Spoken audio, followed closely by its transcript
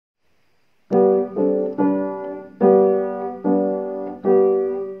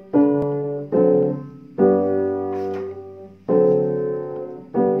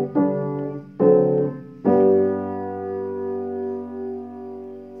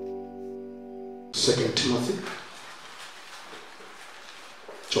2 Timothy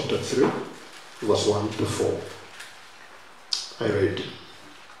chapter 3, verse 1 to 4. I read,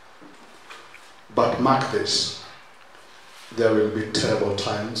 "But mark this, there will be terrible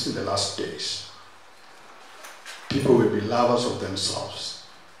times in the last days. People will be lovers of themselves,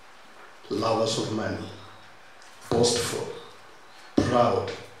 lovers of money, boastful,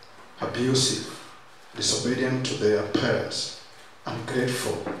 proud, abusive, disobedient to their parents,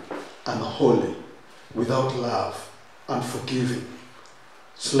 ungrateful, unholy, without love, unforgiving,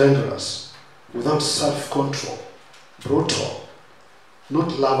 slanderous, without self-control, brutal,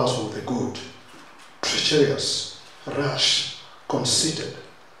 not lovers of the good, treacherous, rash, conceited,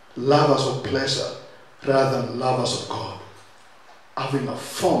 lovers of pleasure rather than lovers of God, having a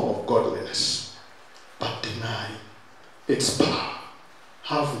form of godliness, but denying its power,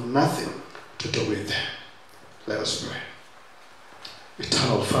 have nothing to do with them." Let us pray.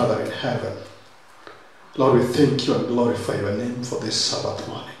 Eternal Father in heaven, Lord, we thank you and glorify your name for this Sabbath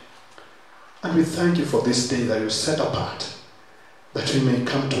morning. And we thank you for this day that you set apart, that we may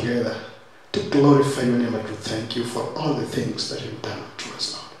come together to glorify your name and to thank you for all the things that you've done to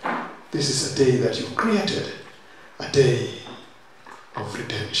us, Lord. This is a day that you've created, a day of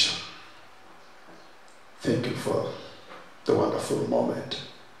redemption. Thank you for the wonderful moment.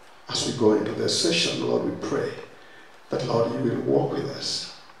 As we go into this session, Lord, we pray that, Lord, you will walk with us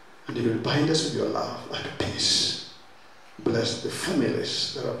and you will bind us with your love and peace. Bless the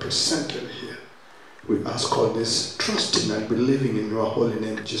families that are presented here. We ask all this, trusting and believing in your holy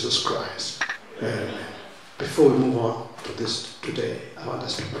name, Jesus Christ. Amen. Before we move on to this today, I want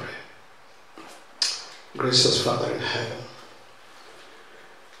us to pray. Gracious Father in heaven,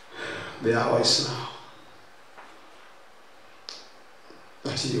 the hour is now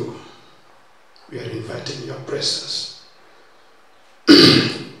that we are inviting your presence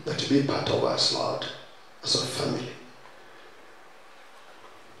that you be part of us, Lord, as a family.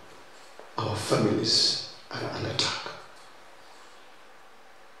 Our families are under attack.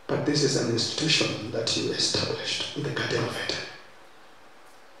 But this is an institution that you established in the Garden of Eden.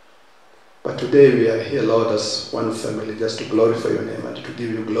 But today we are here, Lord, as one family, just to glorify your name and to give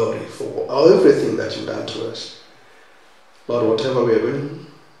you glory for everything that you've done to us. Lord, whatever we are going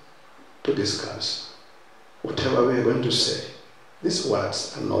to discuss, whatever we are going to say, these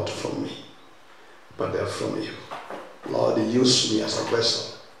words are not from me, but they are from you. Lord, use me as a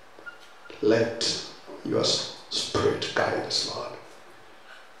vessel. Let your Spirit guide us, Lord,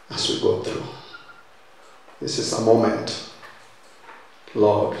 as we go through. This is a moment,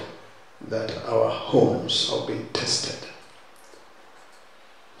 Lord, that our homes have been tested.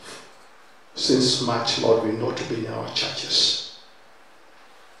 Since March, Lord, we know to be in our churches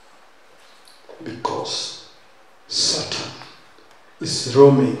because Satan is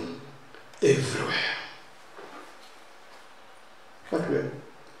roaming everywhere. But we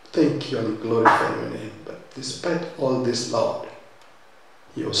thank you and glorify your name. But despite all this, Lord,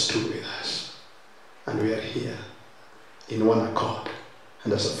 you are still with us. And we are here in one accord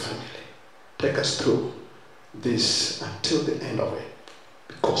and as a family. Take us through this until the end of it,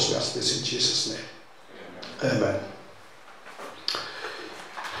 because we ask this in Jesus' name. Amen.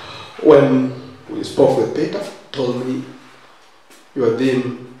 When we spoke with Peter, told me your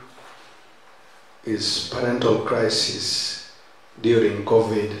theme is parental crisis during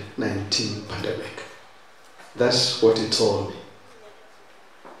COVID-19 pandemic. That's what he told me.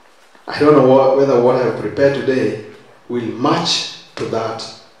 I don't know whether what I have prepared today will match to that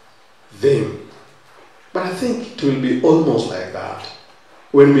theme, but I think it will be almost like that.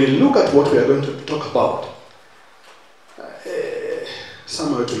 When we look at what we are going to talk about,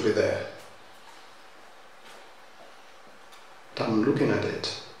 somewhere it will be there. But I'm looking at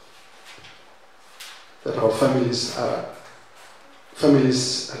it, that our families are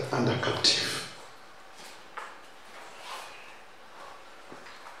under captive.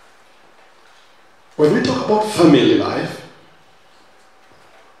 When we talk about family life,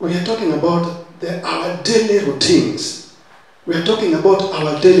 we are talking about our daily routines. We are talking about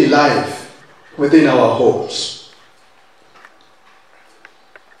our daily life within our homes.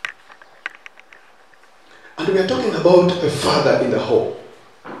 And we are talking about a father in the home.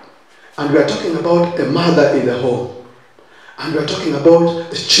 And we are talking about a mother in the home. And we are talking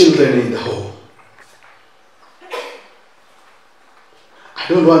about the children in the home. I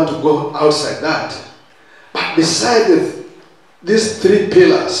don't want to go outside that. But beside these three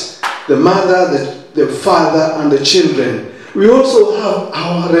pillars, the mother, the father, and the children, we also have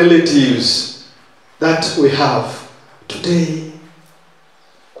our relatives that we have. Today,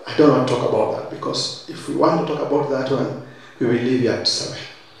 I don't want to talk about that, because if we want to talk about that one, we will leave here at 7.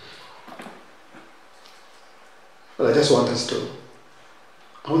 But I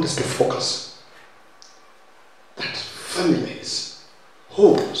want us to focus that families,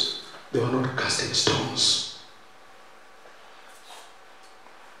 homes, they were not casting stones.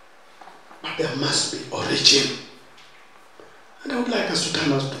 But there must be origin. And I would like us to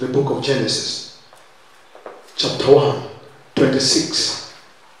turn us to the book of Genesis, chapter 1, 26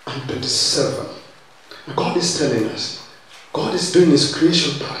 and 27. And God is telling us, God is doing his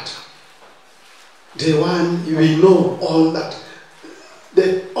creation part. Day one, we know all that,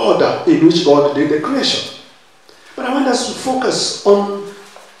 the order in which God did the creation. But I want us to focus on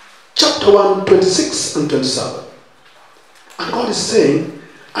chapter 1, 26 and 27. And God is saying,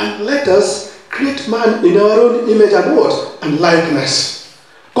 and let us create man in our own image and what? And likeness.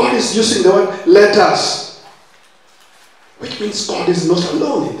 God is using the word let us, which means God is not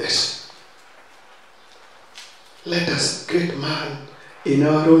alone in this. Let us create man in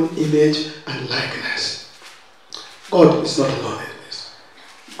our own image and likeness. God is not alone in this.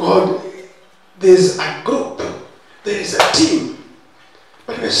 God, there is a group, there is a team.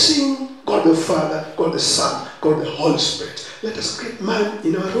 But we're seeing God the Father, God the Son, God the Holy Spirit. Let us create man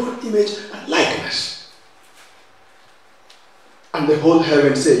in our own image and likeness. And the whole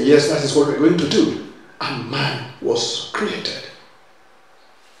heaven say, yes, that is what we're going to do. And man was created.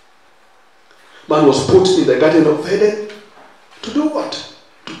 Man was put in the Garden of Eden to do what?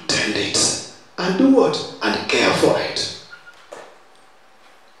 To tend it. And do what? And care for it.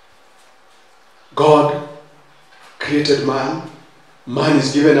 God created man. Man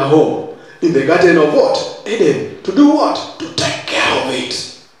is given a home in the Garden of what? Eden. To do what? To take care of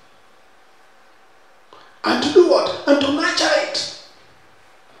it. And to do what? And to nurture it.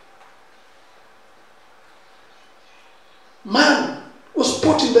 Man was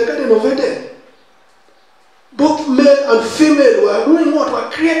put in the Garden of Eden. Both male and female were doing what?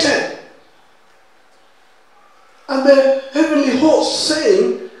 Were created. And the heavenly host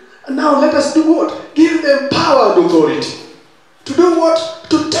saying, now let us do what? Give them power and authority. To do what?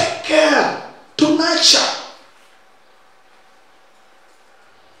 To take care. To nurture.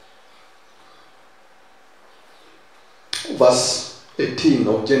 Verse 18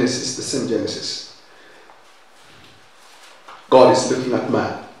 of Genesis, the same Genesis. God is looking at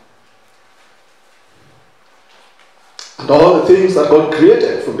man. And all the things that God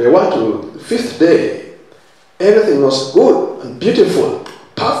created from day 1 to the 5th day, everything was good and beautiful,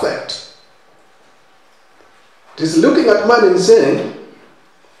 perfect. He's looking at man and saying,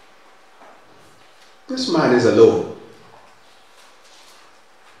 this man is alone.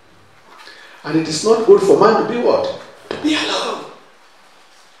 And it is not good for man to be what? To be alone.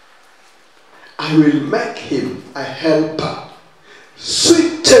 I will make him a helper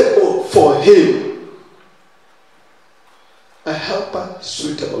suitable for him. A helper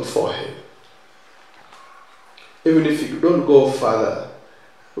suitable for him. Even if you don't go further,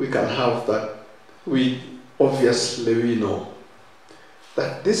 we can have that. We know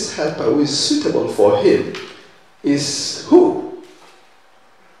that this helper who is suitable for him is who?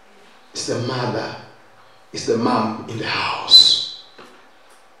 It's the mother, it's the mom in the house.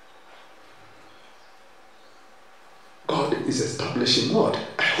 God is establishing what?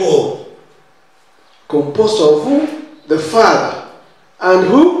 A home composed of who? The father. And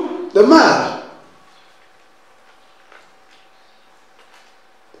who? The mother.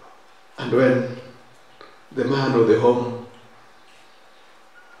 And when the man of the home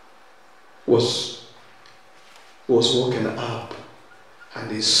was woken up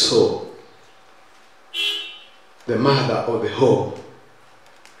and he saw the mother of the home,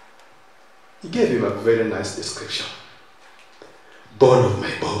 he gave him a very nice description. Bone of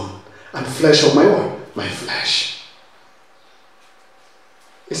my bone and flesh of my what? My flesh.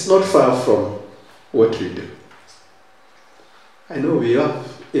 It's not far from what we do. I know we have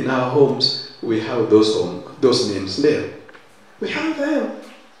in our homes, we have those names there. We have them.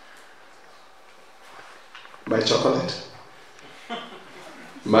 My chocolate,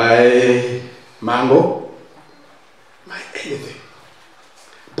 my mango, my anything.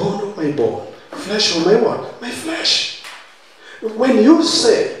 Bone of my bone, flesh of my what? My flesh. When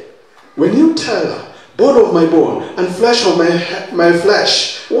you tell her, bone of my bone and flesh of my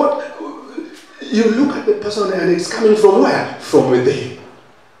flesh, what? You look at the person and it's coming from where? From within.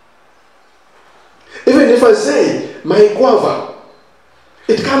 Even if I say, my guava,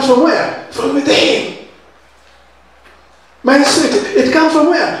 it comes from where? From within. My sweet, it comes from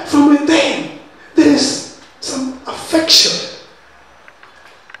where? From within. There is some affection.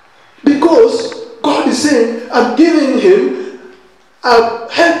 Because God is saying, I'm giving him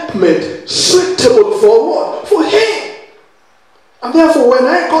a helpmate suitable for what? For him. And therefore, when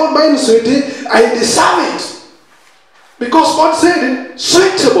I call mine sweetie, I deserve it. Because God said it,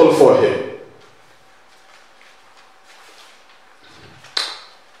 suitable for him.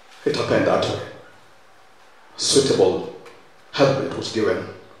 It happened that way. Suitable helmet was given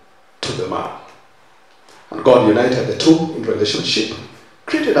to the man. And God united the two in relationship,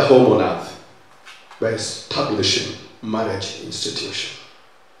 created a home on earth by establishing marriage institution.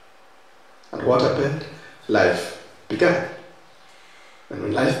 And what happened? Life began. And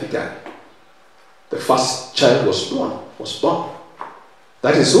when life began, the first child was born.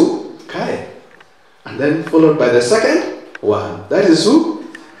 That is who? Cain. And then followed by the second one. That is who?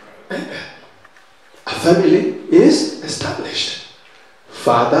 Abel. A family is established.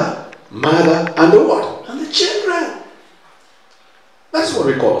 Father, mother, and the what? And the children. That's what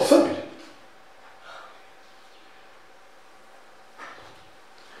we call a family.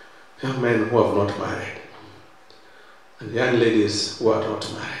 Young men who have not married, and young ladies who are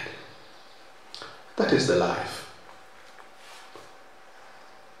not married. That is the life.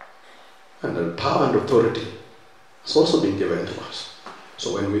 And the power and authority has also been given to us.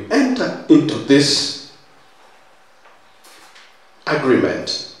 So when we enter into this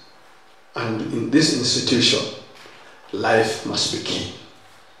agreement and in this institution, life must be key.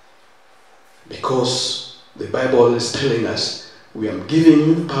 Because the Bible is telling us we are giving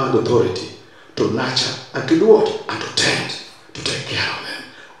you the power and authority to nurture and to do what? And to tend, to take care of them.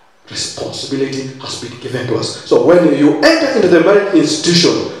 Responsibility has been given to us. So when you enter into the marriage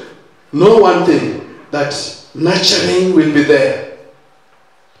institution, know one thing, that nurturing will be there.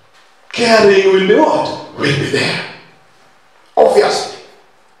 Caring will be what? Will be there. Obviously.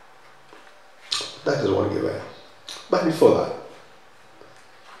 That is one given. But before that,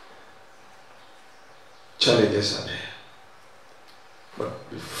 challenges are there. But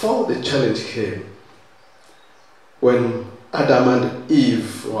before the challenge came, when Adam and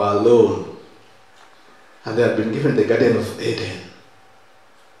Eve were alone and they had been given the Garden of Eden,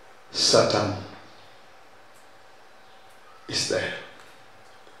 Satan is there.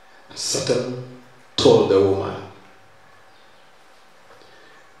 And Satan told the woman,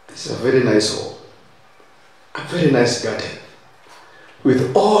 this is a very nice home, a very nice garden,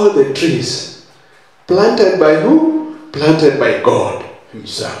 with all the trees planted by who? Planted by God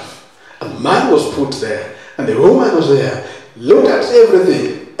himself. And man was put there, and the woman was there, looked at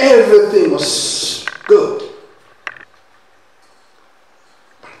everything. Everything was good.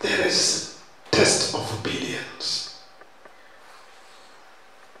 But there is a test of obedience.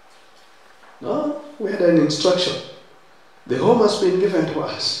 No, we had an instruction. The home has been given to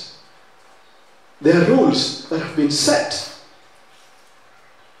us. There are rules that have been set.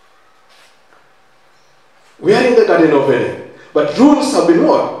 We are in the Garden of Eden, but rules have been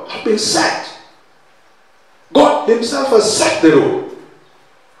what? Have been set. God himself has set the rule.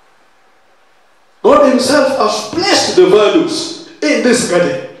 God himself has placed the values in this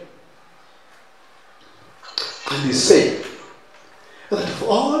garden. And he said that of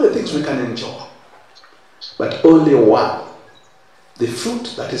all the things we can enjoy, but only one, the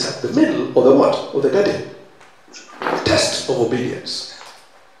fruit that is at the middle of the what? Of the garden. The test of obedience.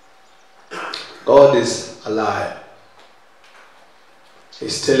 God is alive.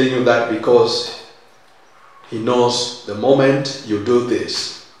 He's telling you that because he knows the moment you do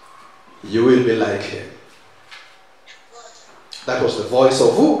this, you will be like him. That was the voice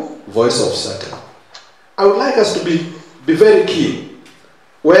of who? Voice of Satan. I would like us to be very keen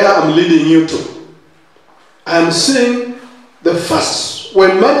where I'm leading you to. I am seeing the first,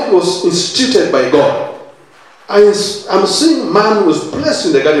 when marriage was instituted by God, I'm seeing man was placed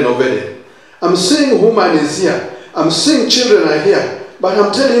in the Garden of Eden. I'm seeing woman is here. I'm seeing children are here. But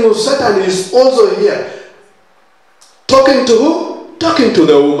I'm telling you, Satan is also here. Talking to who? Talking to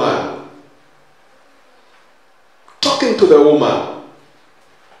the woman. Talking to the woman.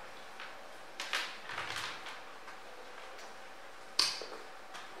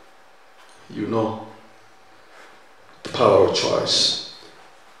 You know the power of choice.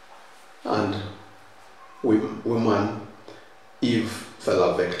 And woman, Eve, fell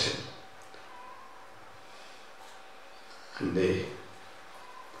a victim. And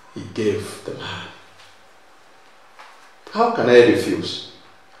he gave the man. How can I refuse?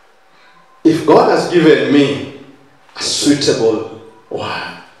 If God has given me a suitable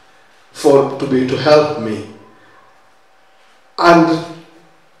one to help me, and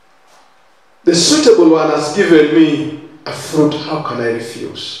the suitable one has given me a fruit, how can I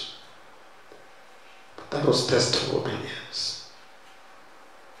refuse? That was test of obedience.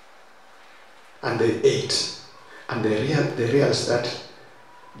 And they ate. And they realized that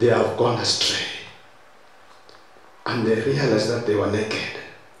they have gone astray. And they realized that they were naked.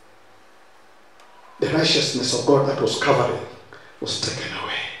 the righteousness of God that was covering was taken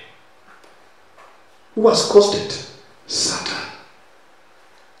away. Who has caused it? Satan.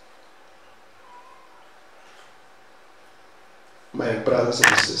 My brothers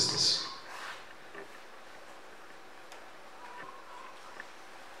and sisters,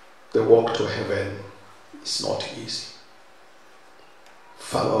 the walk to heaven is not easy.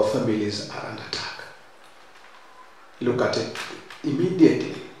 Our families are under attack. Look at it.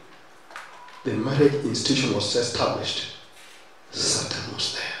 Immediately, the marriage institution was established. Satan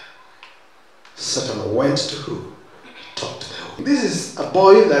was there. Satan went to who? Talked to the home. This is a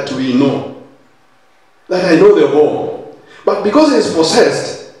boy that we know. That I know the home. But because he is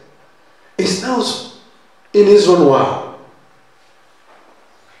possessed, he's now in his own world.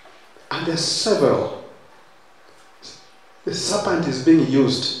 And there's several. The serpent is being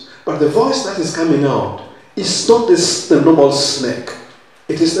used, but the voice that is coming out is not the normal snake.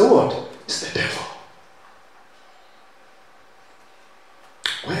 It is the what? It's the devil.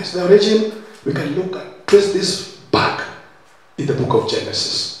 Where is the origin? We can trace this back in the book of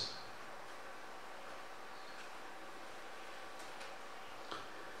Genesis.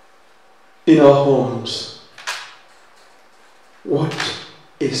 In our homes, what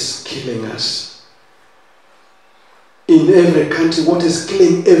is killing us? In every country, what is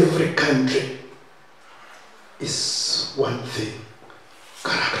killing every country is one thing: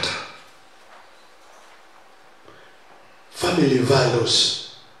 character. Family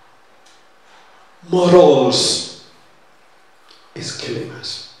values, morals is killing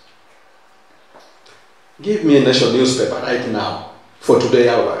us. Give me a national newspaper right now. For today,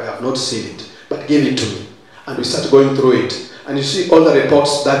 I have not seen it, but give it to me. And we start going through it. And you see all the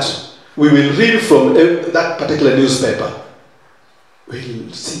reports that we will read from that particular newspaper.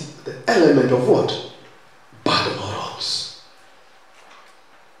 We'll see the element of what? Bad morals.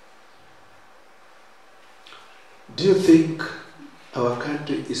 Do you think our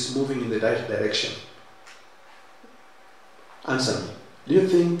country is moving in the right direction? Answer me. Do you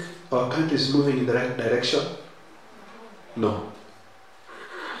think our country is moving in the right direction? No.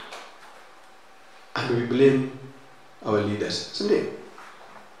 And we blame our leaders, isn't it?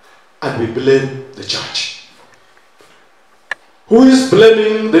 And we blame the church. Who is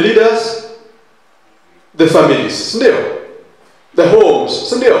blaming the leaders? The families, isn't the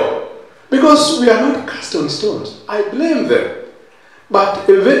homes, isn't because we are not cast on stones. I blame them. But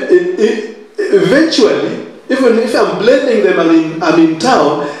eventually, even if I'm blaming them, I'm in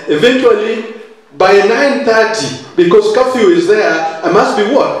town, eventually by 9:30, because curfew is there, I must be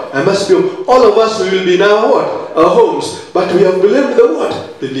what? I must be, all of us, we will be now what? Our homes. But we have blamed the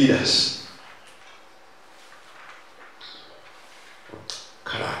what? The leaders.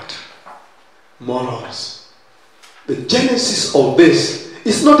 Character. Morals. The genesis of this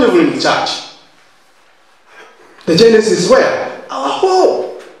is not even in church. The genesis is where? Our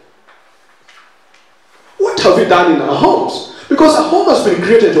home. What have we done in our homes? Because a home has been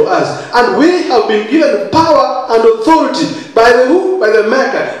created to us, and we have been given power and authority by the who? By the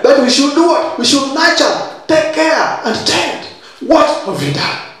Maker, that we should do what? We should nurture, take care, and tend. What have we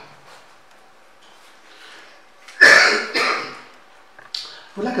done? I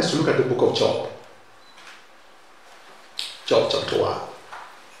would like us to look at the book of Job. Job chapter 1.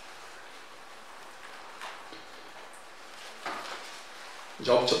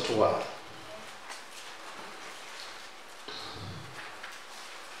 Job chapter 1.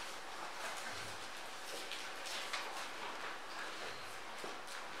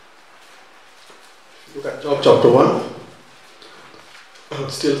 Look at Job chapter 1. I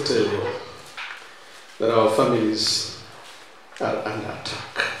would still tell you that our families are under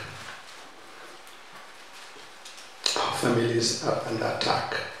attack. Our families are under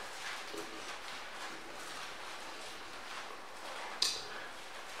attack.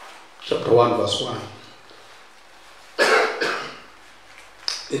 Chapter 1 verse 1.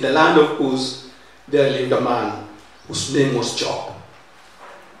 In the land of Uz, there lived a man whose name was Job.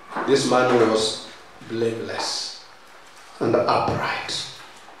 This man was blameless and upright.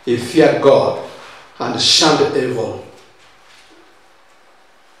 He feared God and shunned evil.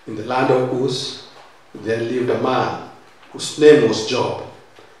 In the land of Uz, there lived a man whose name was Job.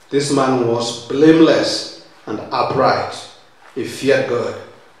 This man was blameless and upright. He feared God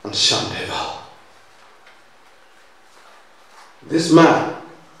and shunned evil. This man,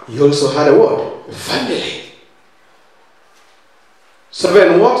 he also had a what? A family.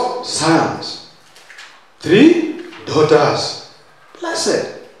 7 what? Sons. 3 daughters.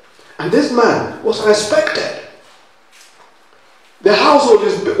 Blessed. And this man was respected. The household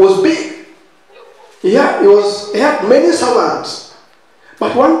was big. He had many servants.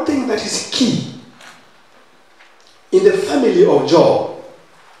 But one thing that is key in the family of Job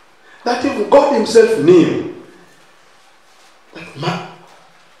that even God himself knew that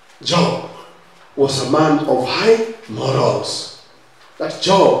Job was a man of high morals, that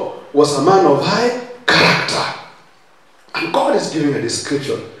Job was a man of high character. And God is giving a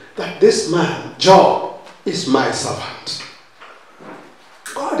description that this man, Job, is my servant.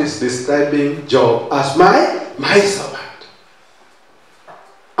 God is describing Job as my servant.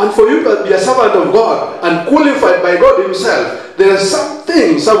 And for you to be a servant of God and qualified by God himself, there are some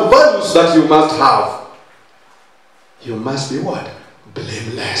things, some values that you must have. You must be what?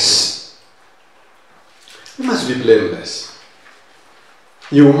 Blameless. You must be blameless.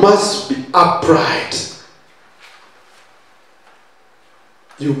 You must be upright.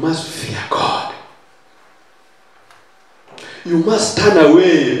 You must fear God. You must turn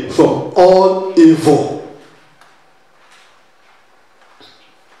away from all evil.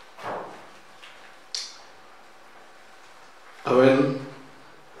 And when,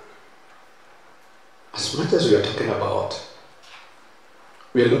 as much as we are talking about,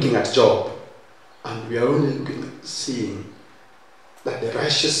 we are looking at Job, and we are only seeing that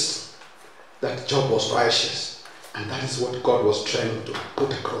that Job was righteous, and that is what God was trying to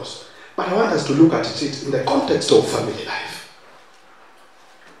put across. But I want us to look at it in the context of family life.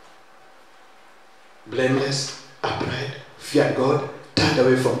 Blameless, upright, feared God, turned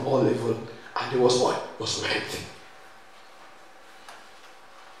away from all evil, and he was what? Was wealthy.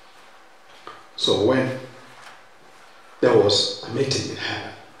 So when there was a meeting in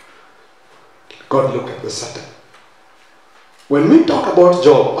heaven, God looked at the Satan. When we talk about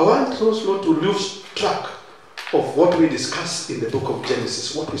Job, I want us not to lose track of what we discussed in the book of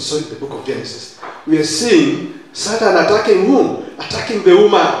Genesis, what we saw in the book of Genesis. We are seeing Satan attacking whom? Attacking the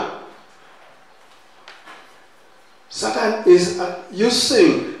woman. Satan is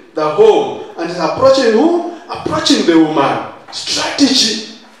using the home and is approaching whom? Approaching the woman. Strategy.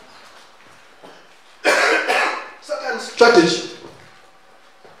 Satan's strategy.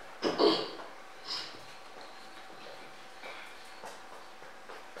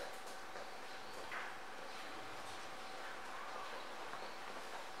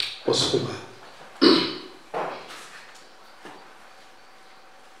 Osodo.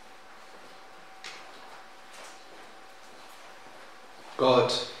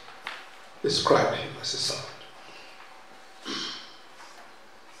 God described him as a servant.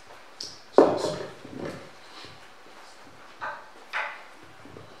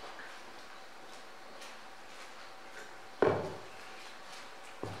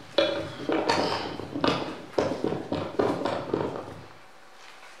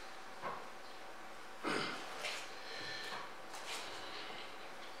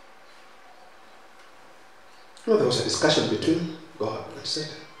 You know, there was a discussion between God and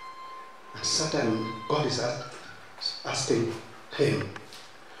Satan. And Satan, God is asking him,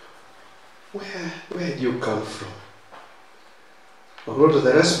 where do you come from? What was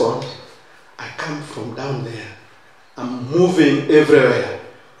the response? I come from down there. I'm moving everywhere.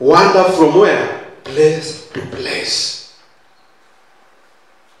 Wander from where? Place to place.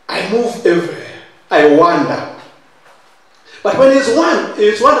 I move everywhere. I wander. But when he's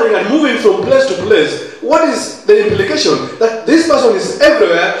wandering and moving from place to place, what is the implication? That this person is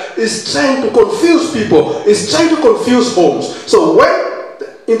everywhere, is trying to confuse people, is trying to confuse homes. So when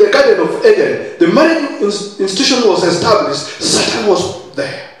in the Garden of Eden, the marriage institution was established, Satan was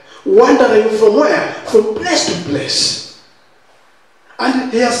there, wandering from where? From place to place.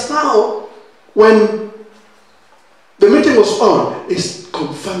 And he has now, when the meeting was on, is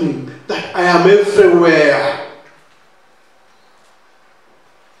confirming that I am everywhere.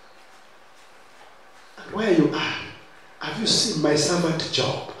 Where you are, have you seen my servant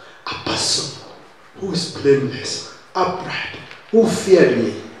Job, a person who is blameless, upright, who feared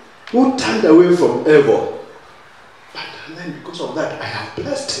me, who turned away from evil? But then because of that, I have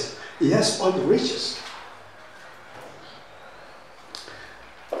blessed him. He has all the riches.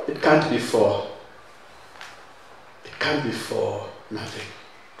 It can't be for nothing.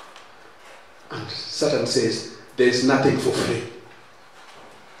 And Satan says, there is nothing for free.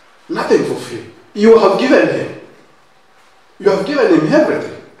 Nothing for free. You have given him. You have given him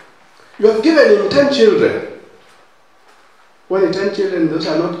everything. You have given him 10 children. When 10 children, those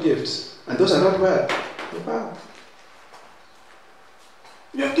are not gifts. And those are not what? Wow.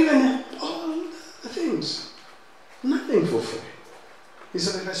 You have given him all the things. Nothing for free. He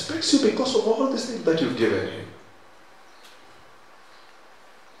said, he respects you because of all these things that you've given him.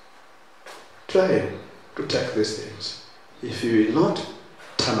 Try to take these things. If you will not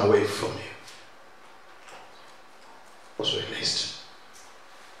turn away from him. Also released.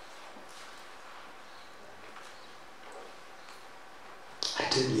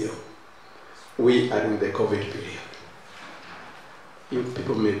 we are in the COVID period. You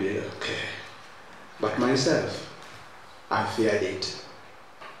people may be okay, but myself, I feared it.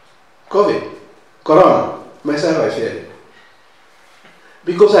 COVID, Corona, myself I feared it.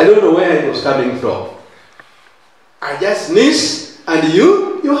 Because I don't know where it was coming from. I just sneeze and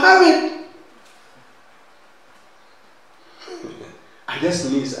you have it. I just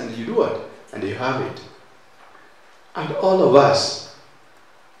sneeze and you do what? And you have it. And all of us,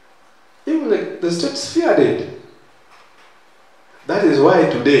 even the states feared it. That is why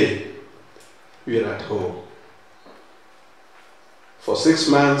today we are at home. For 6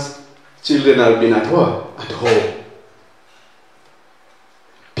 months, children have been at what? At home.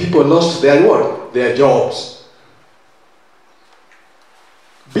 People lost their what? Their jobs.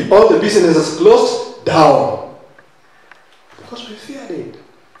 All the businesses closed down. Because we feared it.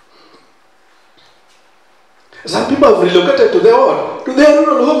 Some people have relocated to their what? To their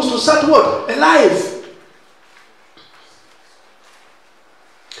rural homes to start what? A life.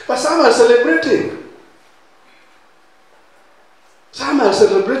 But some are celebrating. Some are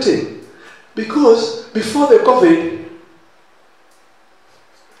celebrating. Because before the COVID,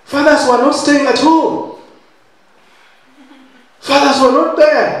 fathers were not staying at home. Fathers were not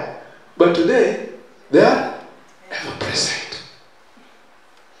there. But today, they are ever present.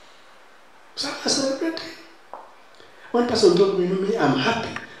 Some are celebrating. One person told me, I'm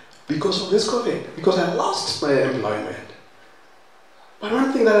happy because of this COVID, because I lost my employment. But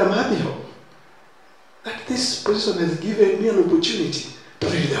one thing that I'm happy of, that this person has given me an opportunity to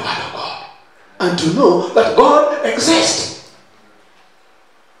read the Word of God and to know that God exists.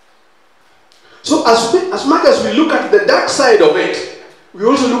 So as much as we look at the dark side of it, we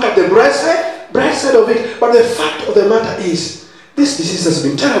also look at the bright side of it. But the fact of the matter is, this disease has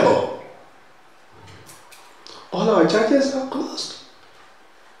been terrible. All our churches are closed.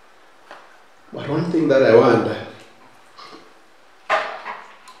 But one thing that I wonder,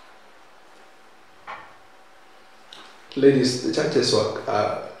 ladies, the churches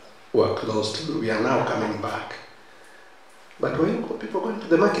were closed. We are now coming back. But were you people going to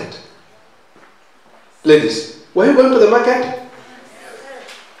the market? Ladies, were you going to the market?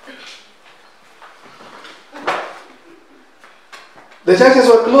 The churches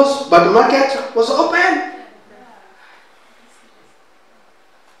were closed, but the market was open.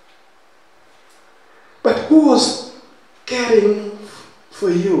 But who was caring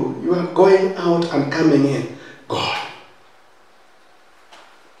for you? You are going out and coming in. God.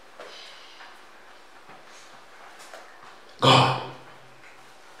 God.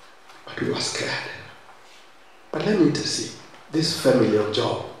 But we were scared. But let me just see, this family of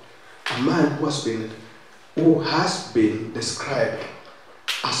Job, a man who has been described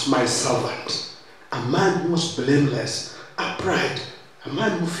as my servant, a man who was blameless, upright, a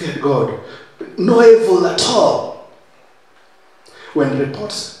man who feared God, no evil at all. When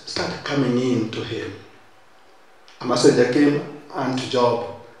reports started coming in to him, a messenger came unto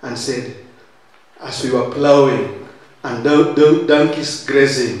Job and said, as we were plowing and donkeys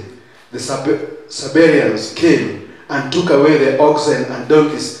grazing, the Sabbath came and took away the oxen and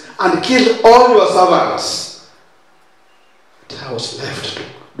donkeys and killed all your servants. But I was left to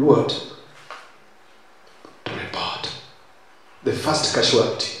do what? To report. The first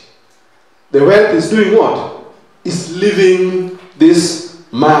casualty. The wealth is doing what? Is leaving this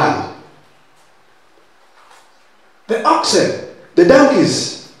man. The oxen, the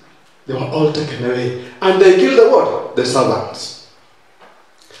donkeys, they were all taken away. And they killed the what? The servants.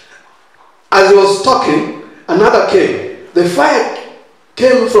 As he was talking, another came. The fire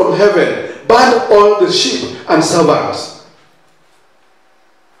came from heaven, burned all the sheep and servants.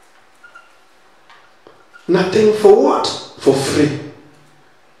 Nothing for what? For free.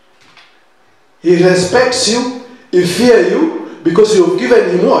 He respects you, he fears you, because you have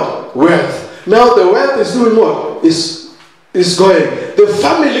given him what? Wealth. Now the wealth is doing what? Is going. The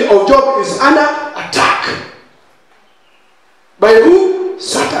family of Job is under attack. By who?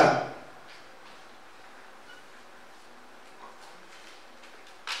 Satan.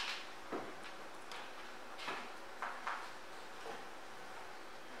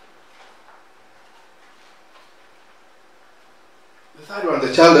 The third one,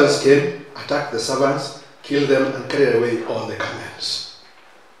 the Chaldeans came, attacked the servants, killed them, and carried away all the camels.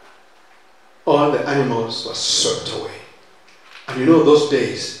 All the animals were swept away. And you know those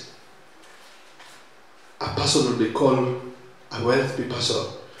days, a person would be called a wealthy person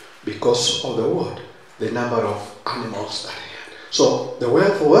because of the what? The number of animals that he had. So the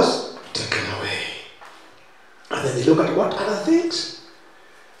wealth was taken away. And then you look at what other things?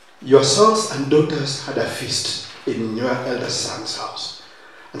 Your sons and daughters had a feast in your elder son's house.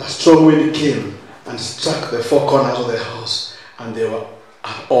 And a strong wind came and struck the four corners of the house, and they were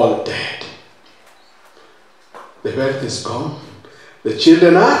all dead. The wealth is gone. The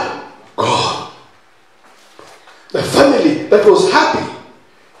children are gone. The family that was happy,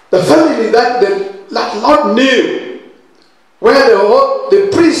 the family that the Lord knew, where the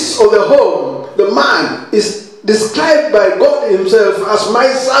priest of the home, the man, is described by God himself as my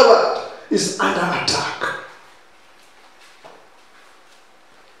servant, is under attack.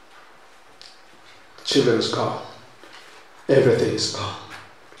 Children is gone. Everything is gone.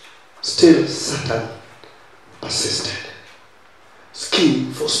 Still Satan persisted.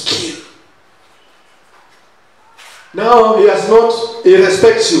 Scheme for scheme. Now he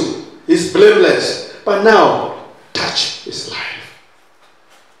respects you. He's blameless. But now, touch his life.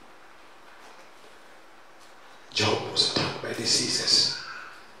 Job was attacked by diseases.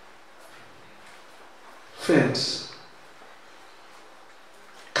 Friends,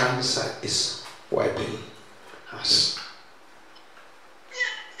 cancer is wiping us.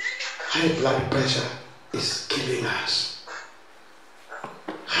 High blood pressure is killing us.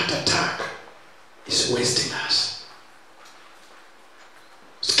 Heart attack is wasting us.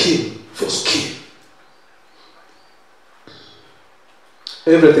 Scheme for scheme.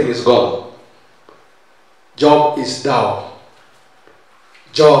 Everything is gone. Job is down.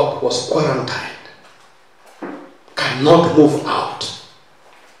 Job was quarantined. Cannot move out.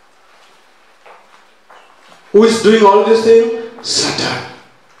 Who is doing all these things? Satan.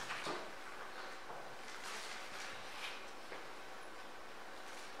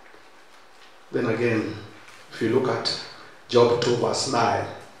 Then again, if you look at Job 2 verse 9,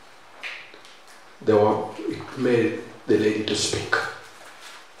 it made the lady to speak.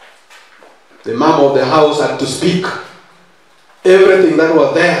 The mom of the house had to speak. Everything that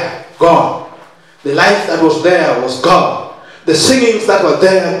was there, gone. The life that was there was gone. The singings that were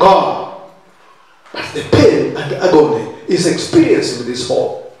there, gone. But the pain and the agony is experienced in this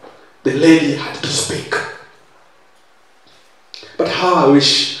home. The lady had to speak. But how I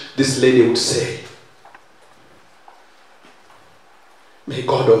wish this lady would say, may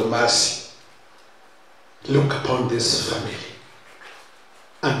God of mercy look upon this family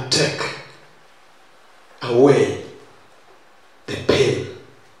and take away the pain.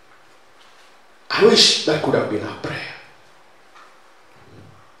 I wish that could have been our prayer.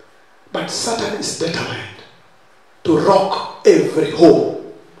 But Satan is determined to rock every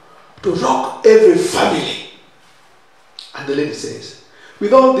home, to rock every family. And the lady says,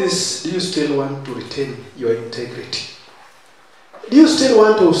 with all this, do you still want to retain your integrity? Do you still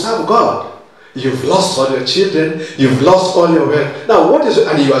want to serve God? You've lost all your children, you've lost all your wealth. Now what is it?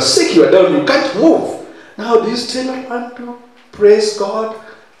 And you are sick, you are down, you can't move. Now do you still want to praise God?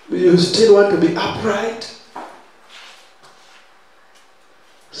 Do you still want to be upright?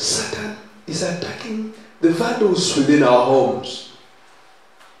 Satan is attacking the values within our homes.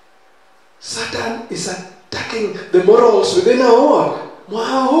 Satan is attacking the morals within our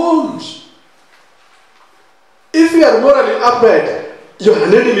homes. If you are morally upright, you are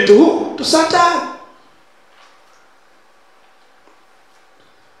an enemy to who? To Satan.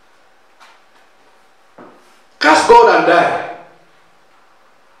 Curse God and die.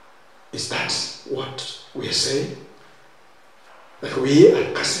 Is that what we are saying? That we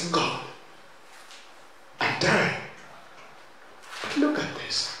are cursing God and die. But look at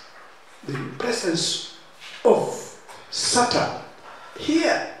this. The presence of Satan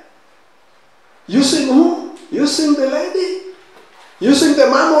here. Using who? Using the lady. Using the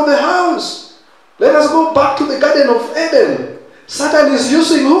man of the house. Let us go back to the Garden of Eden. Satan is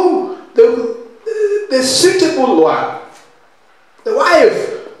using who? The suitable one. The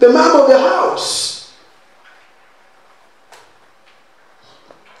wife. The man of the house.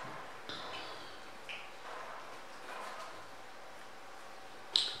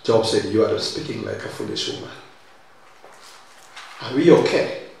 Job said, you are speaking like a foolish woman. Are we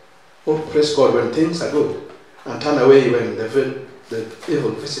okay? Oh, praise God when things are good, and turn away when the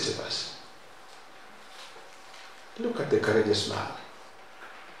evil visited us. Look at the courageous man.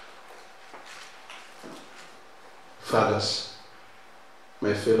 Fathers,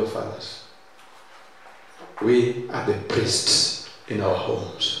 my fellow fathers, we are the priests in our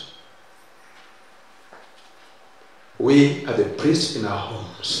homes. We are the priests in our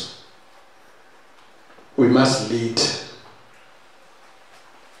homes. We must lead.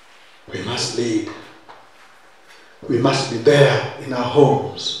 We must lead. We must be there in our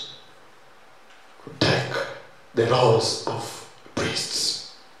homes to take the roles of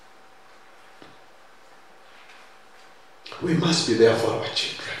priests. We must be there for our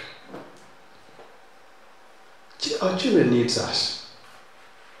children. Our children need us.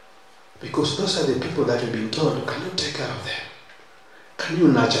 Because those are the people that we've been told, can you take care of them? Can you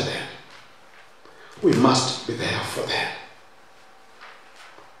nurture them? We must be there for them.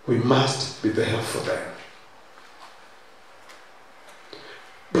 We must be there for them.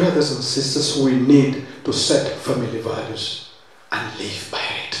 Brothers and sisters, we need to set family values and live by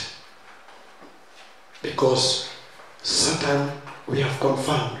it. Because Satan, we have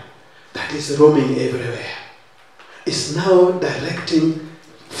confirmed, that is roaming everywhere, is now directing,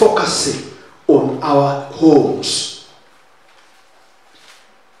 focusing on our homes.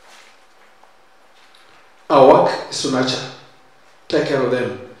 Our work is to nurture, take care of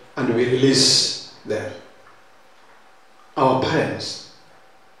them, and we release them. Our parents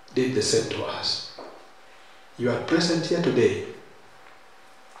did the same to us. You are present here today.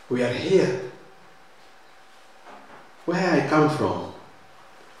 We are here. Where I come from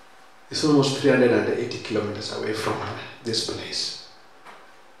is almost 380 kilometers away from this place.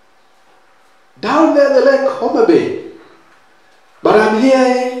 Down there, the lake, Homa Bay. But I'm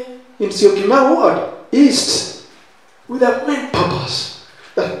here in Syokimau Ward, East, with a main purpose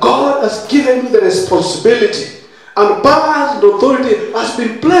that God has given me the responsibility and power and authority has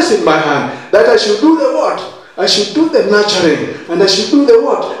been placed in my hand that I should do the what? I should do the nurturing and I should do the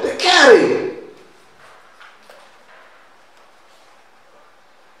what? The caring.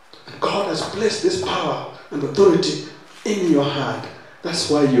 And God has placed this power and authority in your hand. That's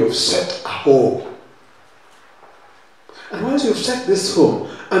why you have set a home. And once you've set this home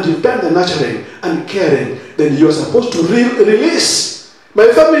and you've done the nurturing and caring, then you're supposed to release. My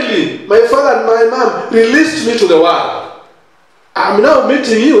family, my father and my mom released me to the world. I'm now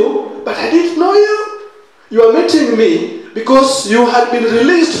meeting you, but I didn't know you. You are meeting me because you had been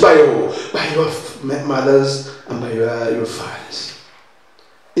released by who? By your mothers and by your fathers.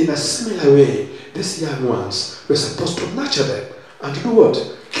 In a similar way, these young ones, we're supposed to nurture them and do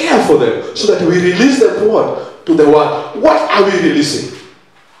what? Care for them so that we release them to what? To the world. What are we releasing?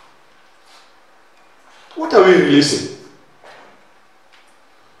 What are we releasing?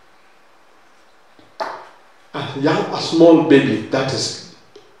 A small baby that is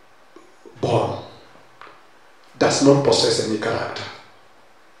born does not possess any character.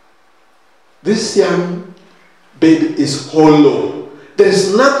 This young baby is hollow. There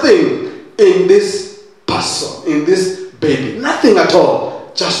is nothing in this person, in this baby, nothing at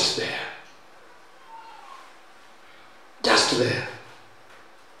all, just there. Just there.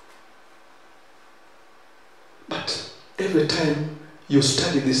 But every time you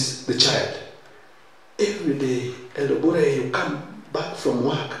study the child, every day, Elobore, you come back from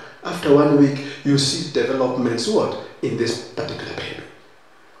work, after 1 week, you see developments, what? In this particular baby.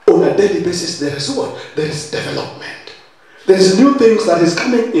 On a daily basis, there is what? There is development. There is new things that is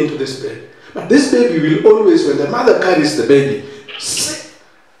coming into this baby. But this baby will always, when the mother carries the baby,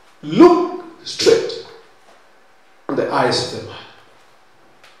 look straight in the eyes of the mother.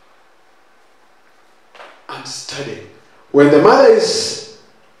 And study. When the mother is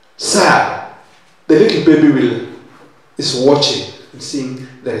sad, the little baby is watching and seeing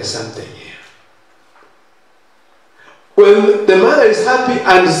there is something here. When the mother is happy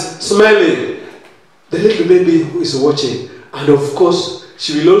and smiling, the little baby who is watching, and of course,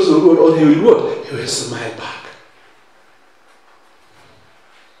 she will also, or he will what? He will smile back.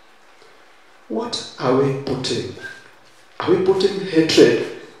 What are we putting? Are we putting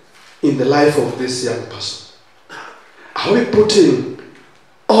hatred in the life of this young person? Are we putting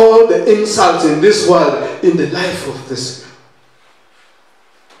all the insults in this world in the life of this?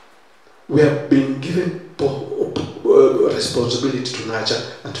 We have been given responsibility to nurture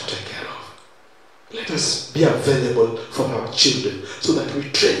and to take care of. Let us be available for our children so that we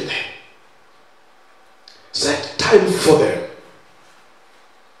train them. Set time for them.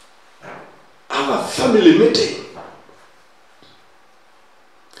 Have a family meeting.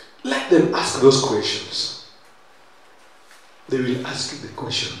 Let them ask those questions. They will ask you the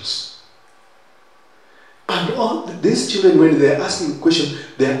questions. And all these children, when they are asking questions,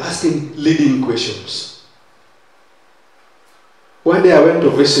 they are asking leading questions. One day I went to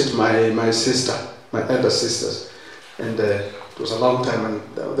visit my sister, my elder sisters, and it was a long time,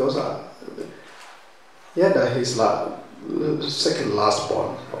 and there was he had his second last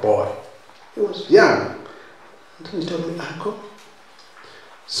born, a boy. He was young. And he told me, Uncle.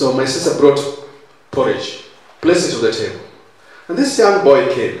 So my sister brought porridge, placed it on the table. And this young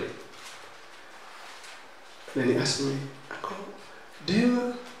boy came. Then he asked me, Uncle,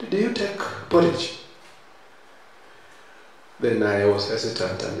 do you take porridge? Then I was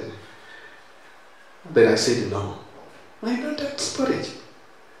hesitant, and then I said, no. I don't take porridge.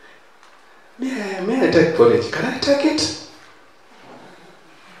 May I take porridge? Can I take it?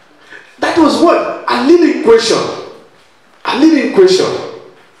 question. A leading question.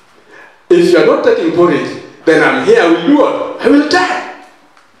 If you are not taking porridge, then I'm here, I will do what? I will die.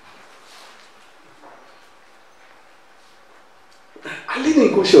 A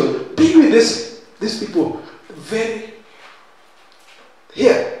leading question. Be with these people very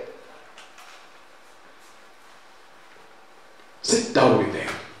here. Sit down with them,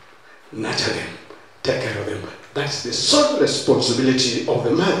 nurture them, take care of them. That's the sole responsibility of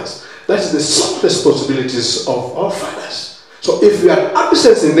the mothers. That's the sole responsibilities of our fathers. So if we are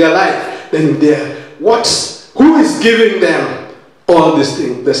absent in their life, then who is giving them all this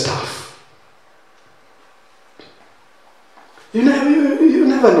thing, the stuff? You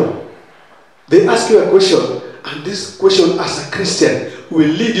never know. They ask you a question, and this question as a Christian will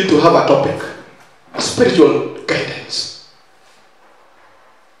lead you to have a topic, a spiritual guidance.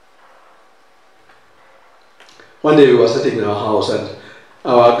 One day we were sitting in our house and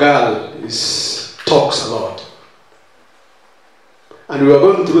our girl talks a lot. And we were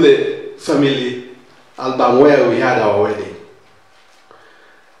going through the family album where we had our wedding.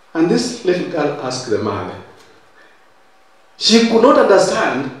 And this little girl asked the mother. She could not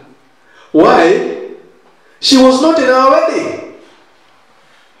understand why she was not in our wedding.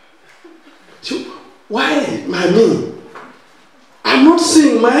 Why, mommy? I'm not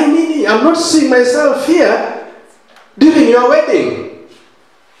seeing my Nini. I'm not seeing myself here during your wedding.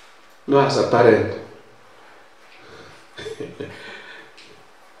 No, as a parent.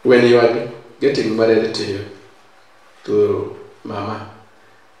 When you are getting married to Mama,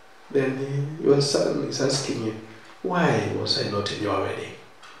 then your son is asking you, why was I not in your wedding?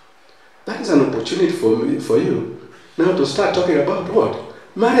 That is an opportunity for you now to start talking about what?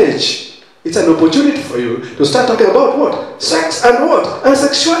 Marriage. It's an opportunity for you to start talking about what? Sex and what? And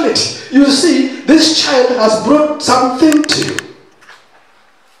sexuality. You see, this child has brought something to you.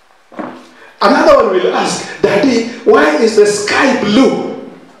 Another one will ask, Daddy, why is the sky blue?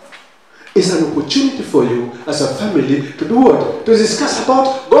 It's an opportunity for you as a family to do what? To discuss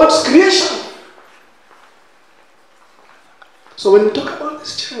about God's creation. So when we talk about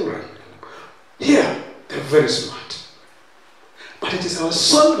these children, here, they're very smart. But it is our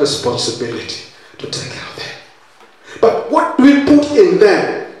sole responsibility to take care of them. But what do we put in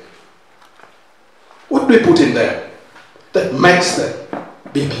them? What do we put in them that makes them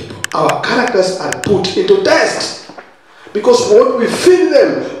be people? Our characters are put into test. Because what we feed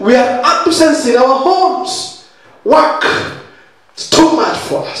them, we are absent in our homes. Work is too much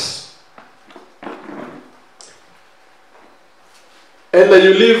for us. And then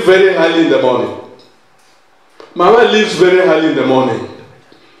you leave very early in the morning. Mama leaves very early in the morning.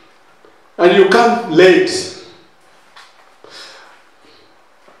 And you come late.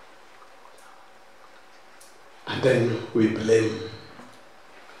 And then we blame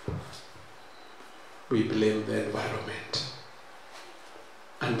the environment.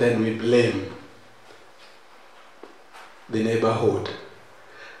 And then we blame the neighborhood.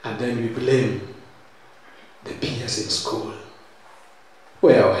 And then we blame the peers in school.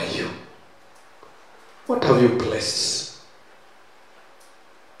 Where are you? What have you placed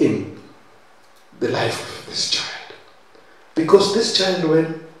in the life of this child? Because this child,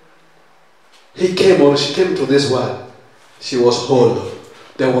 when he came or she came to this world, she was whole.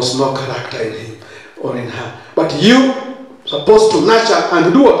 There was no character in him or in her. But you supposed to nurture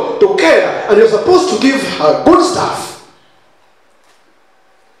and do what? To care. And you're supposed to give her good stuff.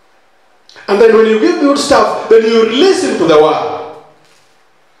 And then when you give good stuff, then you release him to the world.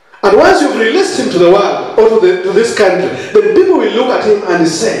 And once you've released him to the world or to this country, then people will look at him and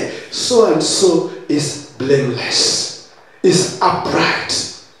say, so and so is blameless, is upright,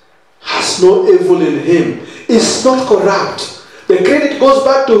 has no evil in him, is not corrupt. The credit goes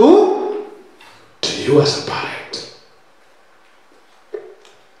back to who? To you as a parent.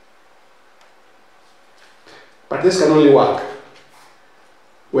 But this can only work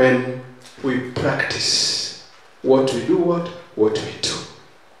when we practice what we do, what we do.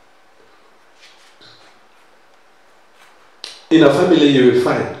 In a family, you will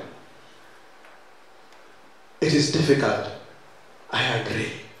find it is difficult. I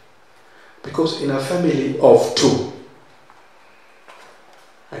agree. Because in a family of two,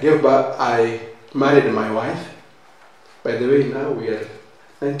 I married my wife. By the way, now we are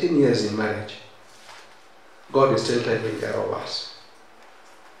 19 years in marriage. God is still taking care of us.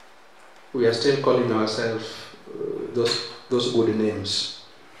 We are still calling ourselves those good names.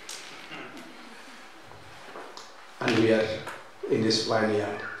 And we are in this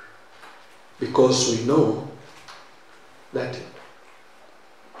vineyard because we know that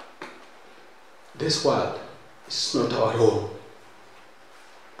this world is not our home,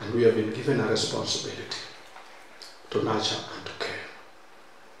 and we have been given a responsibility. to nurture, and to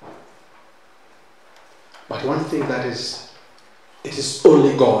care. But one thing that is, it is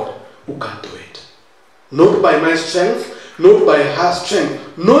only God who can do it. Not by my strength, not by her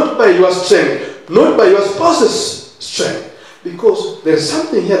strength, not by your strength, not by your spouse's strength. Because there is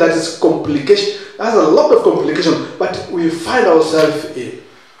something here that is complication, has a lot of complication, but we find ourselves in.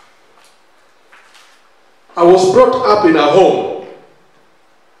 I was brought up in a home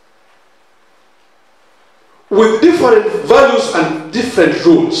with different values and different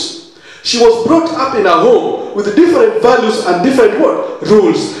rules. She was brought up in a home with different values and different what?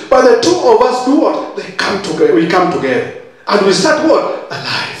 Rules. But the two of us do what? They come together. We come together. And we start what?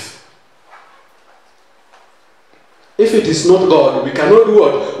 Alive. If it is not God, we cannot do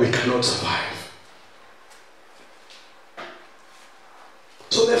what? We cannot survive.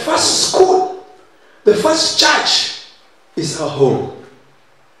 So the first school, the first church is our home.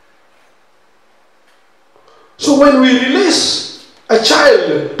 So when we release a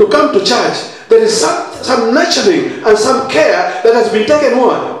child to come to church, there is some nurturing and some care that has been taken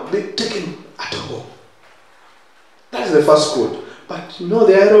on, taken at home. That is the first school. But you know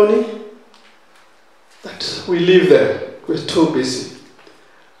the irony? That we live there, we're too busy,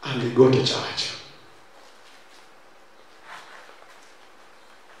 and we go to church.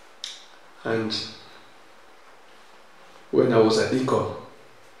 And when I was a deacon,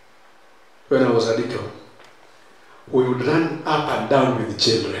 we would run up and down with the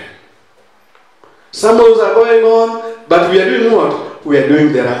children. Some of us are going on, but we are doing what? We are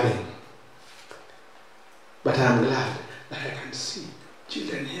doing the running. But I am glad that I can see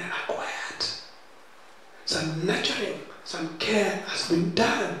children here are quiet. Some nurturing, some care has been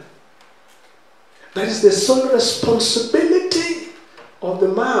done. That is the sole responsibility of the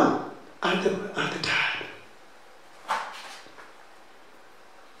mom and the dad.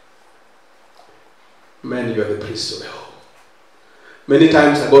 Men, you are the priest of the home. Many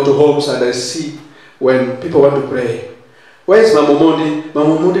times I go to homes and I see when people want to pray, where is Mama Mondi?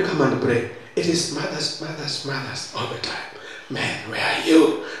 Mama Mondi, come and pray. It is mothers all the time. Men, where are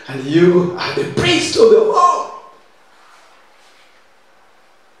you? And you are the priest of the home.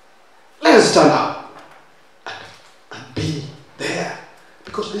 Let us stand up and be there.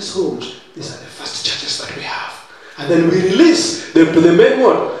 Because these homes, these are the first churches that we have. And then we release them to the main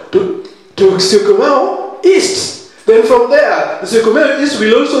one, to Syokimau East. Then from there, the Syokimau East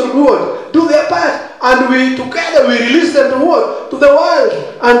will also do what? Do their part. And we together we release them to what? To the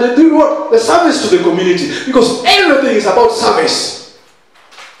world. And they do what? The service to the community. Because everything is about service.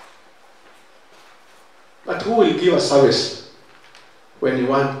 But who will give a service when you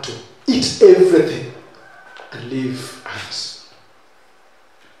want to eat everything and leave others?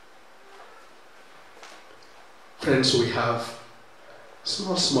 Friends, we have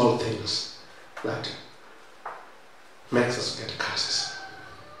small things that makes us get curses.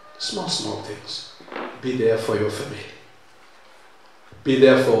 Small things. Be there for your family. Be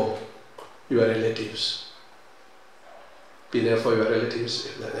there for your relatives. Be there for your relatives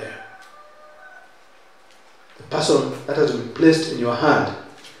if they're there. The person that has been placed in your hand,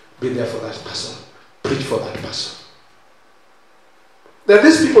 be there for that person. Preach for that person. There are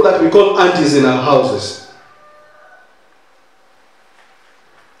these people that we call aunties in our houses.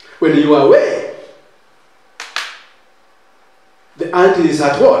 When you are away, the auntie is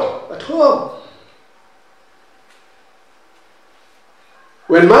at what? At home.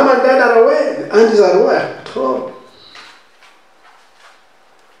 When mom and dad are away, the aunties are where? At home.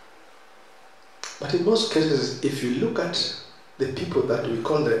 But in most cases, if you look at the people that we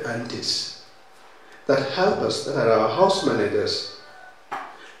call the aunties, that help us, that are our house managers,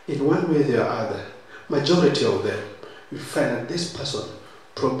 in one way or other, majority of them, we find that this person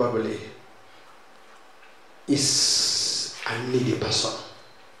probably is a needy person.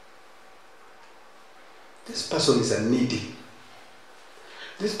 This person is a needy.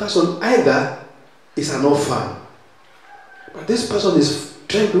 This person either is an orphan, but this person is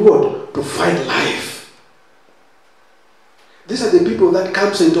trying to what? To find life. These are the people that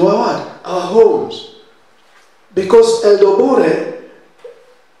comes into our homes. Because Elder Bore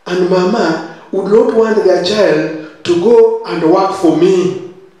and Mama would not want their child to go and work for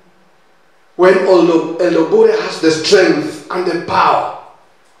me when Elder Bore has the strength and the power.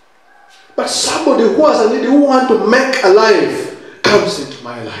 But somebody who has a need, who wants to make a life, comes into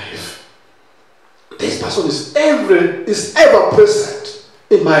my life. This person is ever present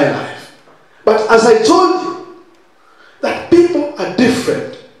in my life. But as I told you, that people are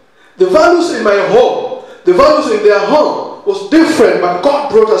different. The values in my home, the values in their home was different, but God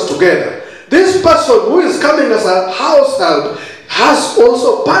brought us together. This person who is coming as a house help has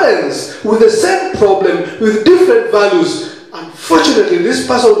also parents with the same problem, with different values. Unfortunately, this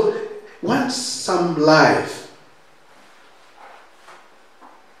person wants some life.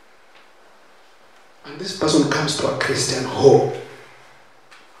 And this person comes to a Christian home.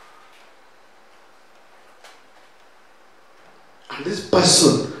 And this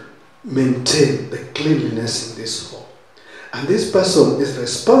person maintains the cleanliness in this home. And this person is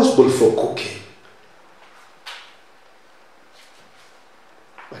responsible for cooking.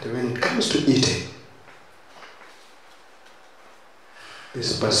 But when it comes to eating,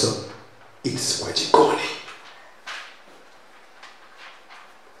 this person eats wajikoni.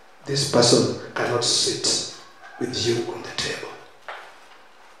 This person cannot sit with you on the table.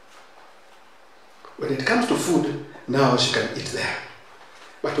 When it comes to food, now she can eat there.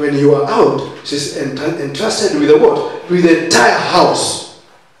 But when you are out, she's entrusted with the what? With the entire house.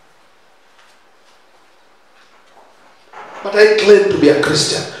 But I claim to be a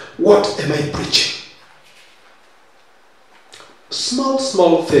Christian. What am I preaching?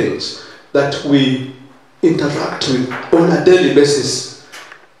 Small things that we interact with on a daily basis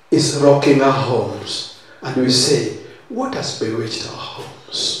is rocking our homes. And we say, what has bewitched our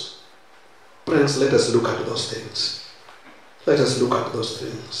homes? Friends, let us look at those things. Let us look at those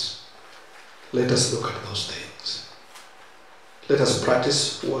things. Let us look at those things. Let us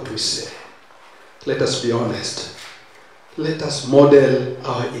practice what we say. Let us be honest. Let us model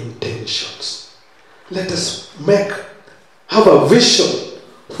our intentions. Let us have a vision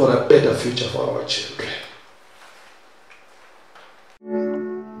for a better future for our children.